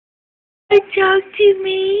Talk to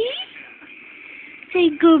me. Say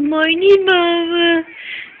good morning, Mama.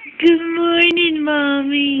 Good morning,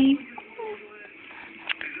 Mommy.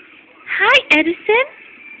 Hi, Edison.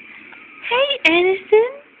 Hey, Edison.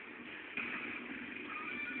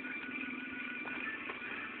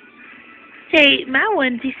 Say, my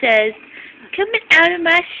onesie says, coming out of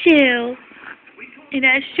my shell. And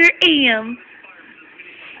I sure am.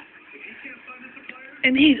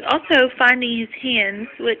 And he's also finding his hands,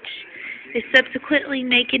 which is subsequently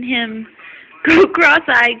making him go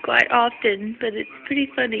cross-eyed quite often, but it's pretty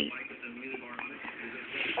funny.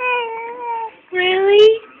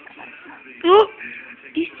 Really? Oh,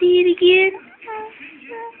 you see it again?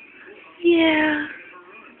 Yeah.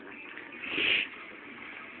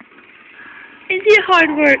 Is it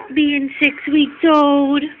hard work being 6 weeks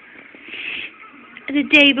old? The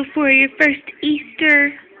day before your first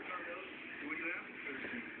Easter?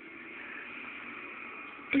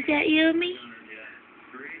 Is that yummy?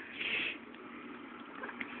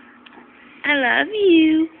 I love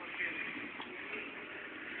you.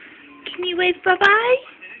 Can you wave bye-bye?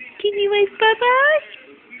 Can you wave bye-bye?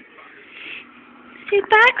 Say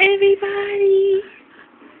bye, everybody.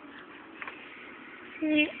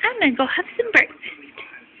 I'm going to go have some breakfast.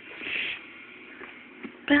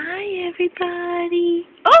 Bye, everybody.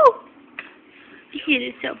 Oh! He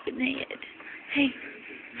hit himself in the head. Hey,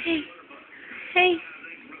 hey, hey.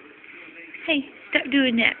 Hey, stop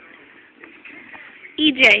doing that.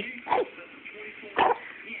 EJ.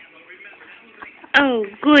 Oh,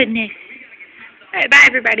 goodness. Alright, bye,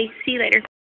 everybody. See you later.